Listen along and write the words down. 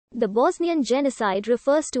The Bosnian genocide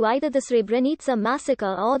refers to either the Srebrenica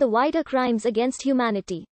massacre or the wider crimes against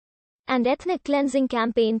humanity and ethnic cleansing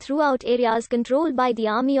campaign throughout areas controlled by the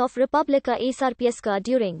Army of Republika Srpska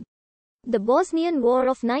during the Bosnian War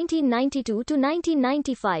of 1992 to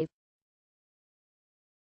 1995.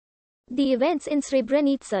 The events in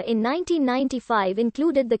Srebrenica in 1995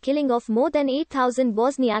 included the killing of more than 8,000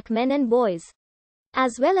 Bosniak men and boys,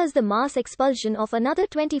 as well as the mass expulsion of another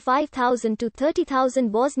 25,000 to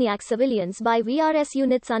 30,000 Bosniak civilians by VRS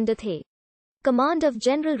units under the command of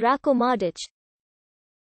General Ratko Mladic.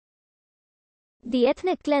 The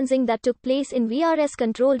ethnic cleansing that took place in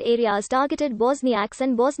VRS-controlled areas targeted Bosniaks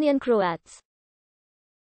and Bosnian Croats.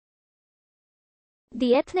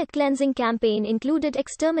 The ethnic cleansing campaign included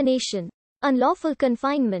extermination, unlawful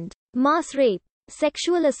confinement, mass rape,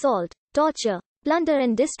 sexual assault, torture, plunder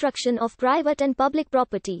and destruction of private and public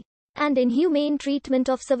property, and inhumane treatment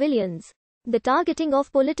of civilians. The targeting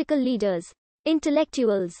of political leaders,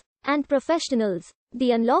 intellectuals, and professionals,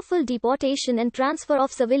 the unlawful deportation and transfer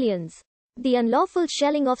of civilians, the unlawful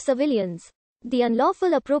shelling of civilians, the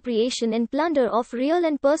unlawful appropriation and plunder of real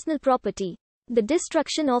and personal property, the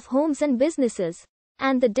destruction of homes and businesses,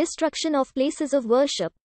 and the destruction of places of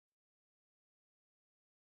worship.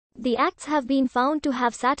 The acts have been found to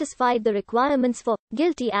have satisfied the requirements for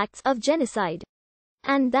guilty acts of genocide,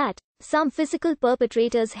 and that some physical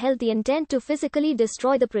perpetrators held the intent to physically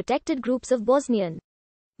destroy the protected groups of Bosnian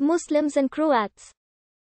Muslims and Croats.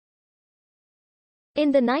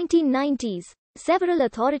 In the 1990s, several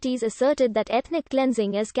authorities asserted that ethnic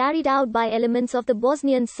cleansing as carried out by elements of the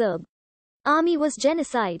Bosnian Serb army was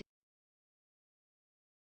genocide.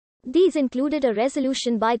 These included a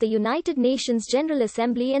resolution by the United Nations General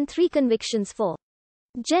Assembly and 3 convictions for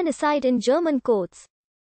genocide in German courts.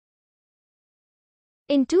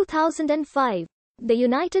 In 2005, the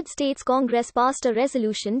United States Congress passed a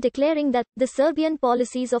resolution declaring that the Serbian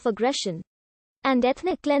policies of aggression and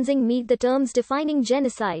ethnic cleansing meet the terms defining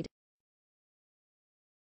genocide.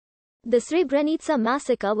 The Srebrenica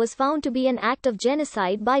massacre was found to be an act of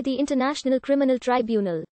genocide by the International Criminal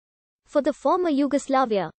Tribunal for the former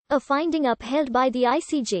Yugoslavia, a finding upheld by the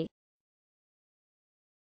ICJ.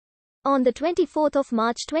 On the 24th of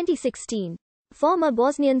March 2016, former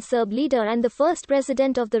Bosnian Serb leader and the first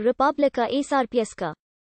president of the Republika Srpska,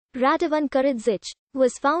 Radovan Karadzic,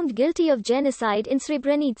 was found guilty of genocide in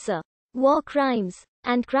Srebrenica, war crimes,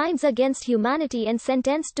 and crimes against humanity and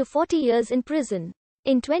sentenced to 40 years in prison.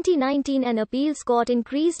 In 2019, an appeals court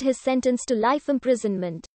increased his sentence to life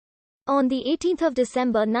imprisonment. On the 18th of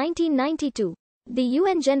December 1992, the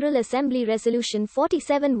UN General Assembly Resolution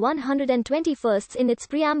 47-121 in its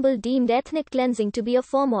preamble deemed ethnic cleansing to be a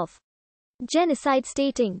form of genocide,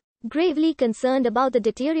 stating, "Gravely concerned about the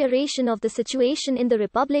deterioration of the situation in the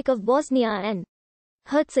Republic of Bosnia and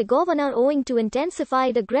Herzegovina owing to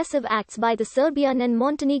intensified aggressive acts by the Serbian and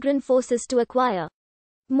Montenegrin forces to acquire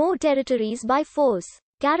more territories by force,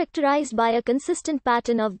 characterized by a consistent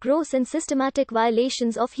pattern of gross and systematic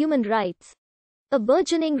violations of human rights, a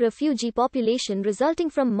burgeoning refugee population resulting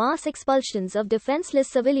from mass expulsions of defenseless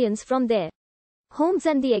civilians from their homes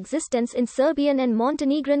and the existence in Serbian and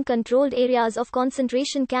Montenegrin-controlled areas of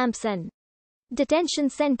concentration camps and detention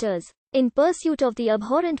centers, in pursuit of the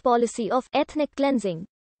abhorrent policy of ethnic cleansing,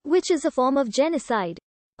 which is a form of genocide."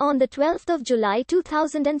 On the 12th of July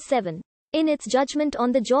 2007, in its judgment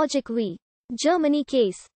on the Georgic v. Germany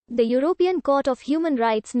case, the European Court of Human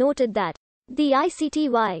Rights noted that the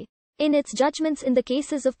ICTY, in its judgments in the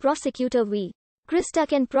cases of Prosecutor v.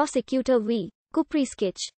 Kristuk and Prosecutor v.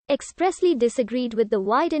 Kupriskic, expressly disagreed with the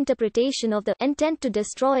wide interpretation of the intent to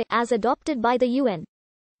destroy as adopted by the UN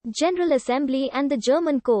General Assembly and the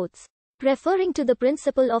German courts. Referring to the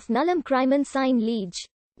principle of nullum crimen sine lege,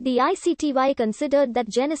 the ICTY considered that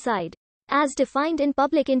genocide, as defined in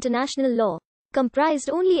public international law,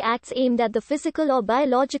 comprised only acts aimed at the physical or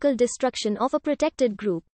biological destruction of a protected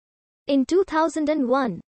group. In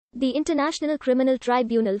 2001, the International Criminal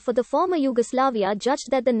Tribunal for the former Yugoslavia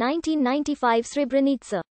judged that the 1995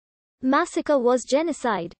 Srebrenica massacre was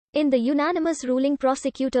genocide. In the unanimous ruling,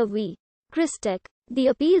 Prosecutor v. Kristuk, the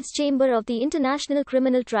appeals chamber of the International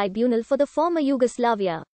Criminal Tribunal for the former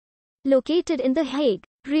Yugoslavia, located in The Hague,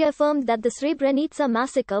 reaffirmed that the Srebrenica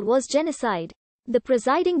massacre was genocide. The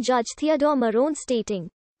presiding judge Theodore Maron stating,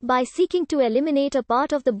 "By seeking to eliminate a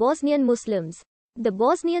part of the Bosnian Muslims, the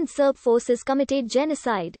Bosnian Serb forces committed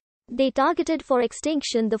genocide. They targeted for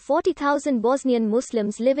extinction the 40,000 Bosnian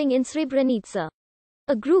Muslims living in Srebrenica,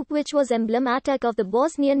 a group which was emblematic of the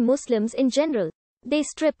Bosnian Muslims in general. They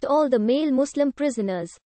stripped all the male Muslim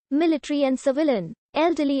prisoners, military and civilian,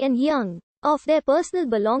 elderly and young, of their personal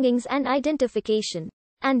belongings and identification,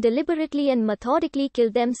 and deliberately and methodically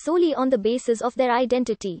killed them solely on the basis of their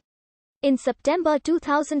identity. In September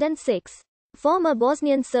 2006, former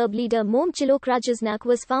Bosnian Serb leader Momcilo Krajisnak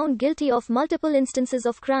was found guilty of multiple instances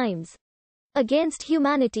of crimes against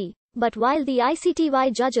humanity. But while the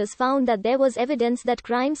ICTY judges found that there was evidence that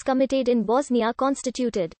crimes committed in Bosnia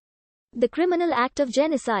constituted the criminal act of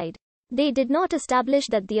genocide, they did not establish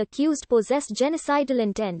that the accused possessed genocidal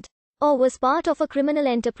intent, or was part of a criminal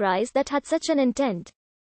enterprise that had such an intent.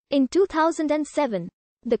 In 2007,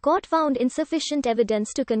 the court found insufficient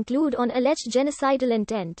evidence to conclude on alleged genocidal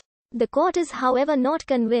intent. The court is, however, not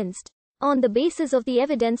convinced, on the basis of the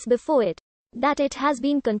evidence before it, that it has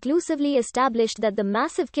been conclusively established that the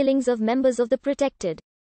massive killings of members of the protected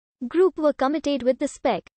group were committed with the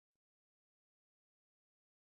spec.